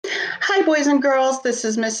Hi, boys and girls. This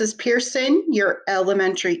is Mrs. Pearson, your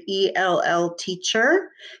elementary ELL teacher.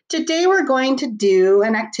 Today we're going to do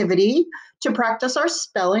an activity to practice our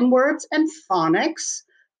spelling words and phonics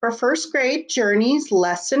for first grade Journeys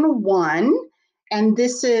Lesson 1. And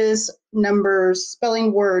this is numbers,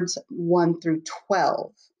 spelling words 1 through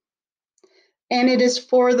 12. And it is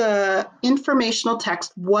for the informational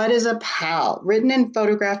text, What is a Pal? Written and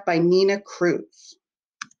photographed by Nina Cruz.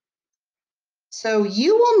 So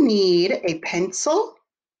you will need a pencil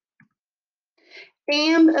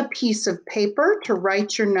and a piece of paper to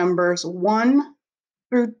write your numbers 1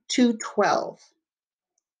 through 12.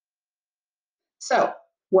 So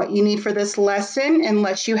what you need for this lesson,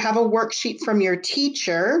 unless you have a worksheet from your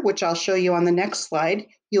teacher, which I'll show you on the next slide,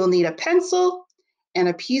 you'll need a pencil and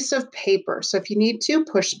a piece of paper. So if you need to,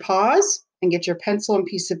 push pause and get your pencil and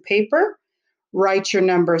piece of paper, write your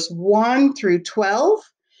numbers 1 through 12,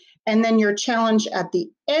 and then your challenge at the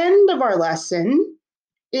end of our lesson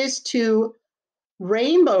is to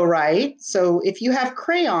rainbow write. So if you have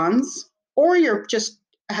crayons or you just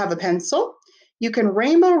have a pencil, you can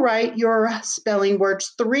rainbow write your spelling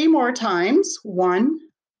words 3 more times. 1,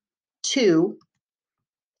 2,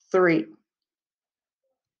 3.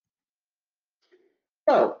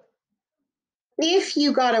 So if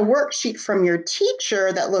you got a worksheet from your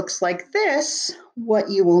teacher that looks like this,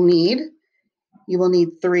 what you will need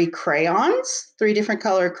 3 crayons, 3 different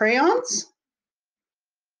color crayons,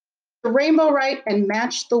 to rainbow write and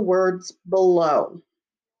match the words below.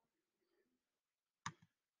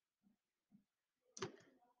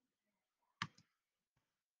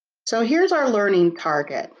 So here's our learning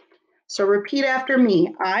target. So repeat after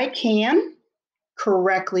me. I can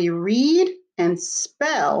correctly read and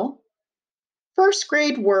spell first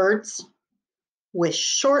grade words with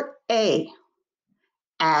short A,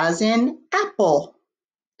 as in apple,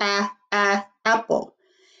 apple,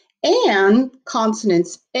 and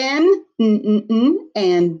consonants N,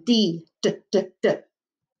 and D, d.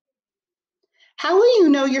 How will you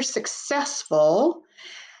know you're successful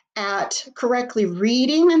at correctly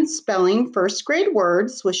reading and spelling first grade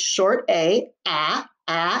words with short A,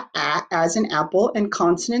 as in apple, and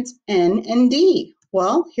consonants N and D?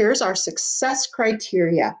 Well, here's our success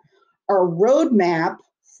criteria, our roadmap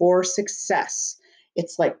for success.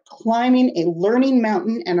 It's like climbing a learning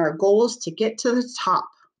mountain, and our goal is to get to the top.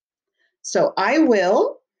 So I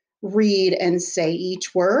will read and say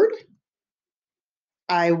each word.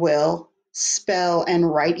 I will spell and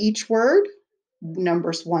write each word,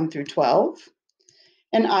 numbers 1 through 12.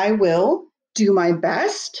 And I will do my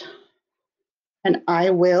best. And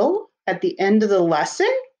I will, at the end of the lesson,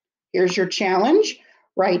 here's your challenge,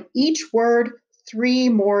 write each word 3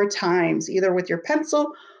 more times, either with your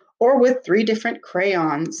pencil or with 3 different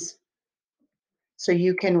crayons, so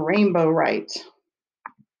you can rainbow write.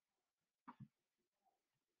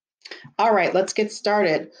 All right, let's get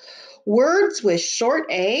started. Words with short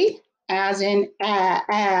A, as in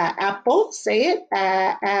apple, say it,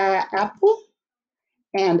 apple,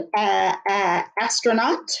 and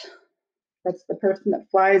astronaut, that's the person that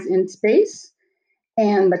flies in space,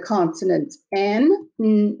 and the consonants N,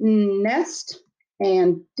 nest,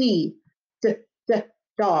 and D,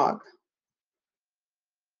 dog.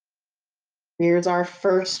 Here's our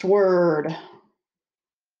first word.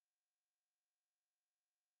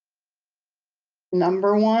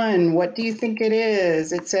 Number 1, what do you think it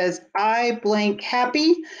is? It says, I blank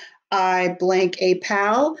happy, I blank a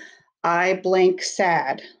pal, I blank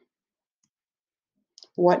sad.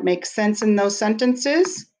 What makes sense in those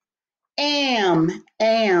sentences? Am,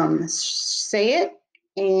 say it,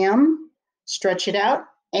 am, stretch it out,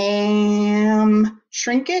 am,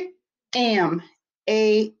 shrink it, am,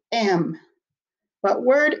 A-M. What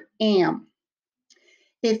word? Am.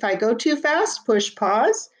 If I go too fast, push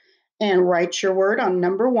pause and write your word on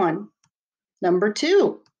number 1. Number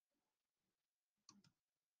 2.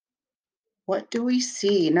 What do we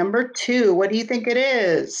see? Number 2, what do you think it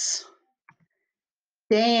is?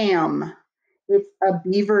 Dam. It's a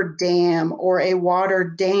beaver dam or a water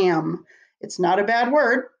dam. It's not a bad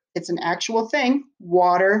word. It's an actual thing.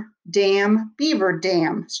 Water dam, beaver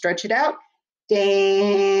dam. Stretch it out.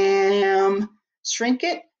 Dam. Shrink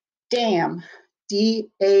it. Dam.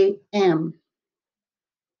 D-A-M.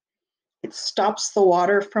 It stops the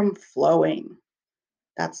water from flowing.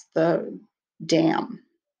 That's the dam.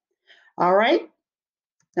 All right.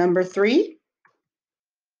 Number 3.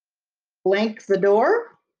 Blank the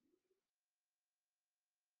door.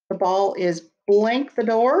 The ball is blank the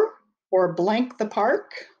door or blank the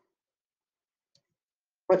park.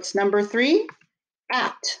 What's number 3?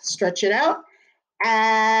 At. Stretch it out.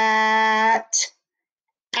 At.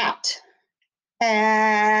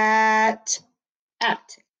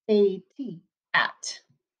 At. A-T. At.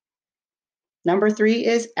 Number 3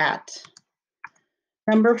 is at.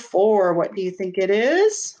 Number 4, what do you think it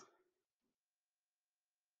is?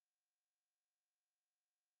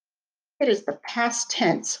 It is the past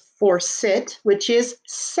tense for sit, which is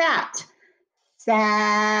sat.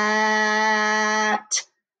 Sat.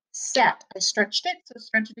 Sat. I stretched it, so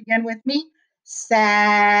stretch it again with me.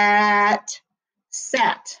 Sat.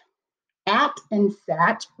 Sat. At and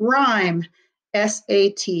sat rhyme.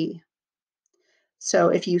 S-A-T. So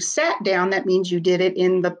if you sat down, that means you did it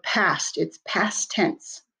in the past. It's past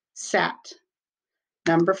tense. Sat.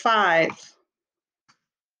 Number 5.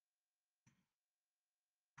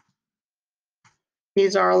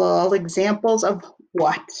 These are all examples of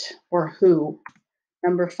what or who.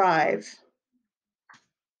 Number 5.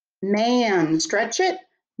 Man. Stretch it.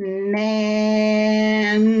 Man.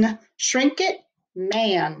 Shrink it.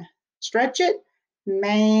 Man. Stretch it.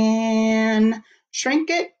 Man.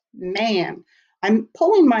 Shrink it. Man. I'm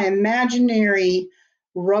pulling my imaginary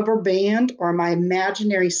rubber band or my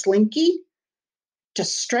imaginary slinky to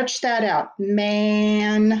stretch that out.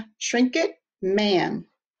 Man. Shrink it. Man.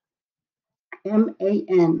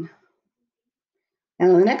 M-A-N.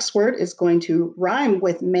 And the next word is going to rhyme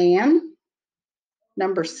with man.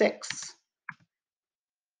 Number 6.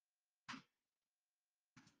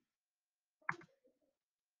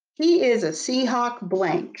 He is a Seahawk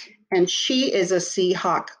blank, and she is a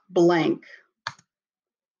Seahawk blank.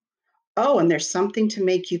 Oh, and there's something to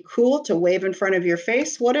make you cool to wave in front of your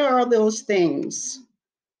face. What are those things?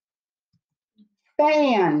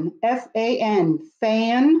 Fan, F-A-N,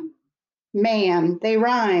 fan, man. They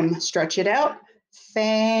rhyme. Stretch it out.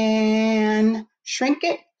 Fan, shrink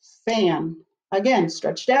it, fan. Again,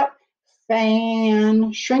 stretch it out.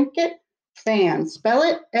 Fan, shrink it, fan. Spell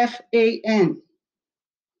it, F-A-N.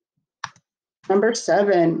 Number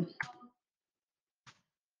 7.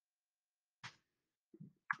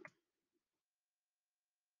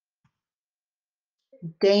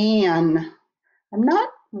 Dan. I'm not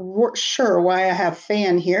sure why I have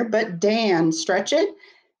fan here, but Dan. Stretch it.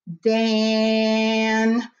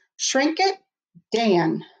 Dan. Shrink it.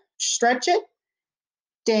 Dan. Stretch it.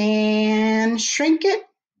 Dan. Shrink it.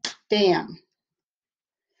 Dan.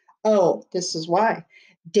 Oh, this is why.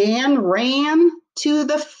 Dan ran to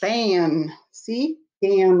the fan. See?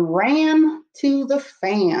 Dan ran to the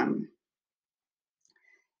fan.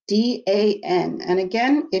 D-A-N. And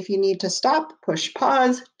again, if you need to stop, push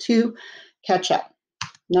pause to catch up.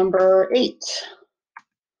 Number 8.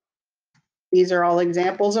 These are all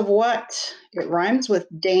examples of what? It rhymes with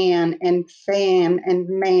Dan and fan and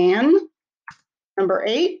man. Number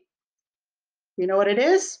 8. You know what it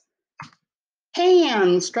is?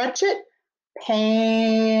 Pan. Stretch it.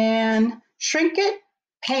 Pan. Shrink it.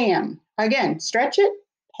 Pan. Again, stretch it.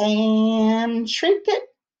 Pan. Shrink it.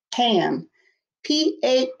 Pan.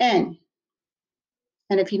 P-A-N.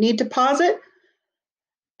 And if you need to pause it,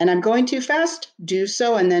 and I'm going too fast, do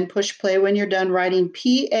so and then push play when you're done writing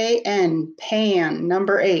P-A-N, pan.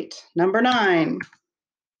 Number 8. Number 9.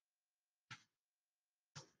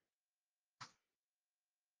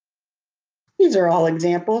 These are all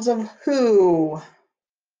examples of who.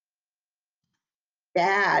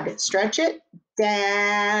 Dad. Stretch it.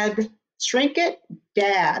 Dad. Shrink it.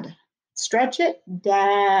 Dad. Stretch it.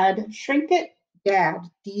 Dad. Shrink it. Dad.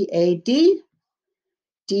 D-A-D.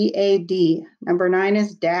 D-A-D. Number 9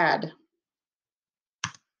 is dad.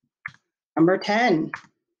 Number 10.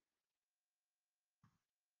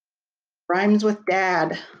 Rhymes with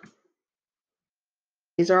dad.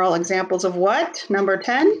 These are all examples of what? Number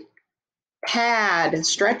 10. Pad.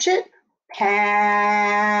 Stretch it.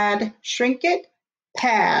 Pad. Shrink it.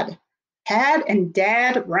 Pad. Pad and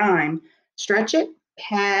dad rhyme. Stretch it.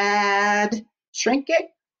 Pad. Shrink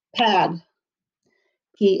it. Pad.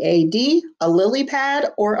 P-A-D. A lily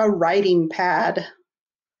pad or a writing pad.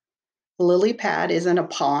 A lily pad is in a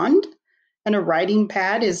pond, and a writing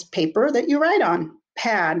pad is paper that you write on.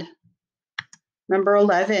 Pad. Number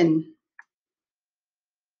 11.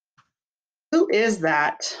 Who is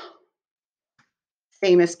that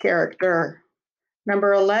famous character?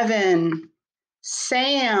 Number 11.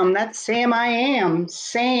 Sam. That's Sam I Am.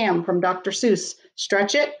 Sam from Dr. Seuss.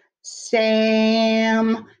 Stretch it.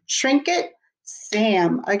 Sam. Shrink it.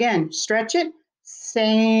 Sam. Again, stretch it.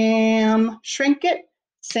 Sam. Shrink it.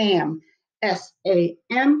 Sam.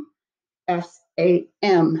 S-A-M.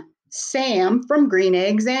 S-A-M. Sam from Green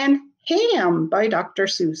Eggs and Ham by Dr.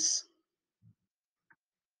 Seuss.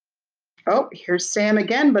 Oh, here's Sam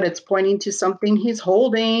again, but it's pointing to something he's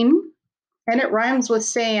holding, and it rhymes with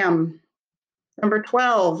Sam. Number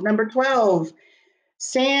 12. Number 12.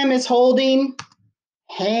 Sam is holding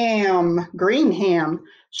ham, green ham.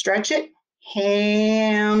 Stretch it,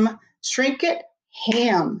 ham. Shrink it,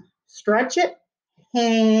 ham. Stretch it,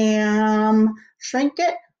 ham. Shrink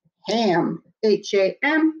it, ham.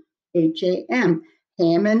 H-A-M, H-A-M.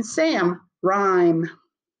 Ham and Sam rhyme.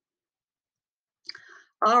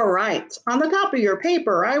 All right, on the top of your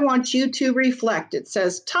paper, I want you to reflect. It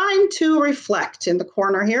says time to reflect in the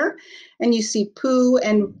corner here. And you see Pooh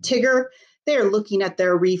and Tigger. They're looking at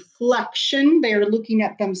their reflection. They're looking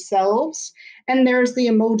at themselves. And there's the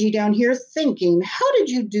emoji down here thinking, how did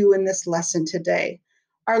you do in this lesson today?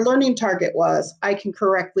 Our learning target was, I can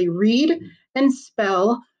correctly read and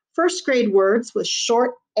spell first grade words with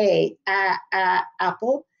short A,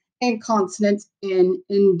 apple, and consonants N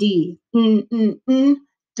and D.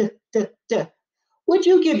 D, D, D. Would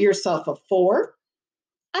you give yourself a 4?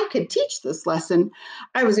 I could teach this lesson.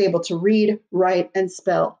 I was able to read, write, and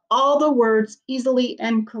spell all the words easily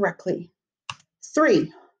and correctly.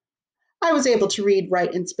 3. I was able to read,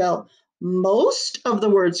 write, and spell most of the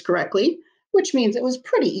words correctly, which means it was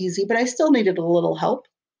pretty easy, but I still needed a little help.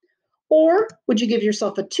 Or would you give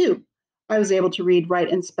yourself a 2? I was able to read, write,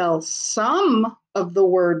 and spell some of the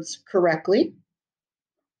words correctly.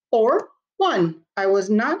 Or 1, I was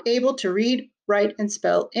not able to read, write, and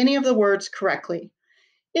spell any of the words correctly.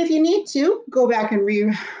 If you need to, go back and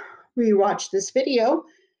re-watch this video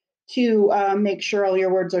to make sure all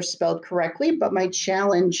your words are spelled correctly. But my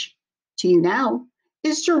challenge to you now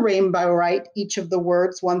is to rainbow write each of the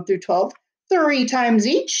words 1 through 12 3 times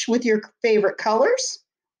each with your favorite colors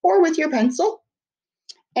or with your pencil.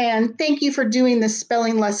 And thank you for doing this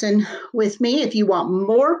spelling lesson with me. If you want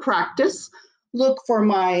more practice, look for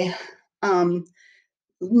my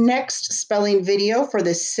next spelling video for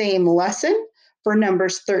the same lesson for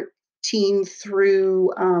numbers 13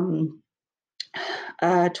 through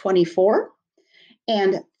 24.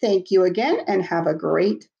 And thank you again and have a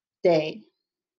great day.